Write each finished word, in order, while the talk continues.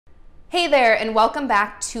Hey there, and welcome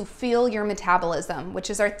back to Feel Your Metabolism, which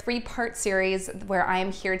is our three-part series where I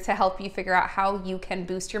am here to help you figure out how you can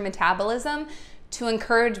boost your metabolism to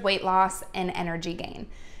encourage weight loss and energy gain.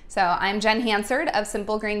 So I'm Jen Hansard of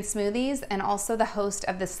Simple Grain Smoothies and also the host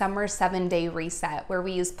of the Summer 7-Day Reset, where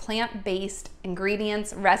we use plant-based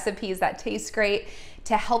ingredients, recipes that taste great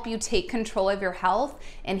to help you take control of your health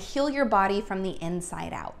and heal your body from the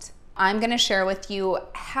inside out. I'm gonna share with you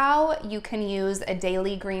how you can use a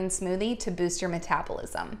daily green smoothie to boost your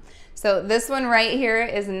metabolism. So this one right here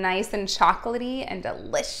is nice and chocolatey and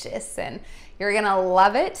delicious, and you're gonna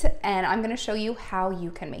love it, and I'm gonna show you how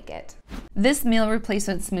you can make it. This meal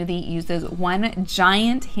replacement smoothie uses one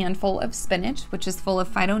giant handful of spinach, which is full of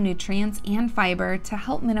phytonutrients and fiber to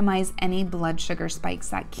help minimize any blood sugar spikes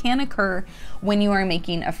that can occur when you are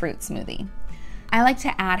making a fruit smoothie. I like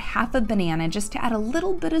to add half a banana just to add a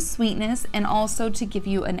little bit of sweetness and also to give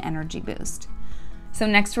you an energy boost. So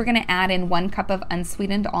next we're gonna add in 1 cup of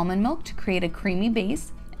unsweetened almond milk to create a creamy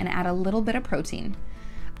base and add a little bit of protein.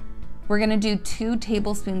 We're gonna do 2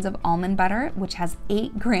 tablespoons of almond butter, which has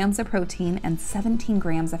 8 grams of protein and 17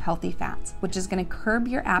 grams of healthy fats, which is gonna curb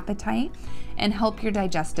your appetite and help your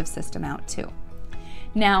digestive system out too.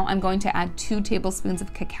 Now I'm going to add 2 tablespoons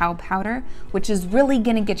of cacao powder, which is really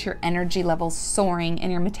gonna get your energy levels soaring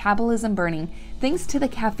and your metabolism burning thanks to the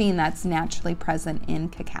caffeine that's naturally present in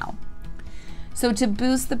cacao. So to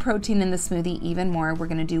boost the protein in the smoothie even more, we're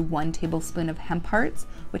gonna do 1 tablespoon of hemp hearts,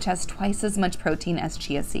 which has twice as much protein as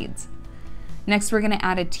chia seeds. Next, we're gonna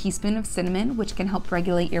add a teaspoon of cinnamon, which can help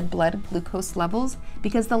regulate your blood glucose levels,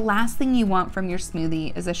 because the last thing you want from your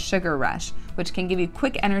smoothie is a sugar rush, which can give you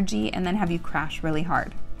quick energy and then have you crash really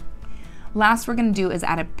hard. Last we're gonna do is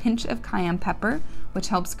add a pinch of cayenne pepper, which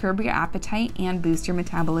helps curb your appetite and boost your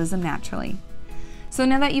metabolism naturally. So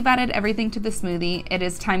now that you've added everything to the smoothie, it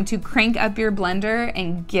is time to crank up your blender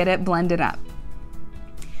and get it blended up.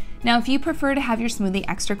 Now, if you prefer to have your smoothie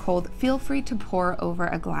extra cold, feel free to pour over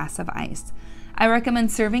a glass of ice. I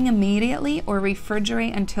recommend serving immediately or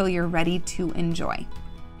refrigerate until you're ready to enjoy.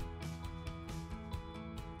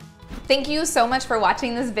 Thank you so much for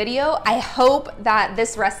watching this video. I hope that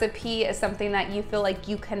this recipe is something that you feel like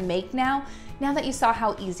you can make now that you saw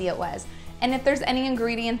how easy it was. And if there's any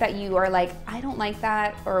ingredient that you are like, I don't like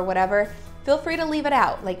that or whatever, feel free to leave it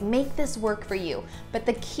out. Like, make this work for you. But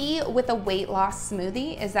the key with a weight loss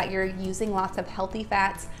smoothie is that you're using lots of healthy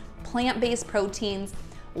fats, plant-based proteins,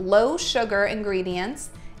 low sugar ingredients,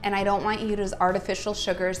 and I don't want you to use artificial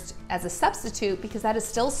sugars as a substitute, because that is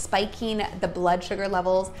still spiking the blood sugar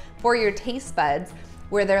levels for your taste buds,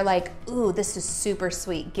 where they're like, ooh, this is super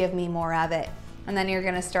sweet, give me more of it. And then you're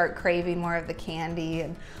gonna start craving more of the candy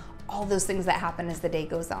and all those things that happen as the day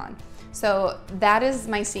goes on. So that is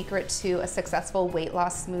my secret to a successful weight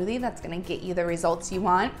loss smoothie that's gonna get you the results you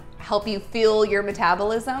want, help you fuel your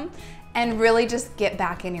metabolism, and really just get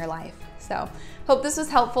back in your life. So hope this was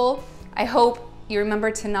helpful. I hope you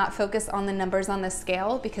remember to not focus on the numbers on the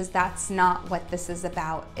scale, because that's not what this is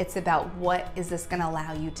about. It's about what is this gonna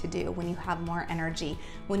allow you to do when you have more energy,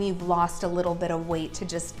 when you've lost a little bit of weight to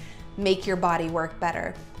just make your body work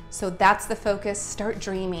better. So that's the focus. Start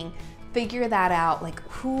dreaming. Figure that out. Like,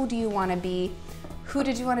 who do you want to be? Who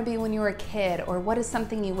did you want to be when you were a kid? Or what is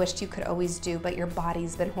something you wished you could always do, but your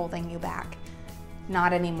body's been holding you back?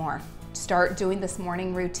 Not anymore. Start doing this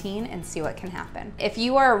morning routine and see what can happen. If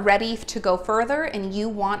you are ready to go further and you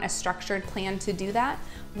want a structured plan to do that,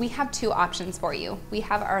 we have 2 options for you. We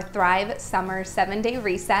have our Thrive Summer 7-Day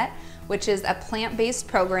Reset, which is a plant-based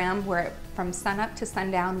program where from sunup to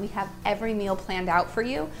sundown, we have every meal planned out for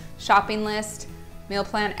you, shopping list, meal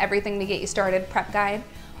plan, everything to get you started, prep guide.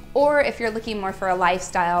 Or if you're looking more for a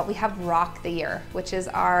lifestyle, we have Rock the Year, which is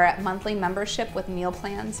our monthly membership with meal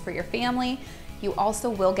plans for your family. You also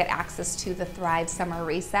will get access to the Thrive Summer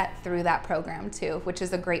Reset through that program too, which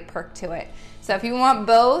is a great perk to it. So if you want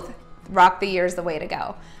both, Rock the Year is the way to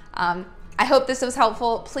go. I hope this was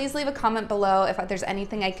helpful. Please leave a comment below if there's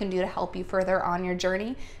anything I can do to help you further on your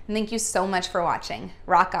journey. And thank you so much for watching.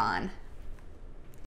 Rock on.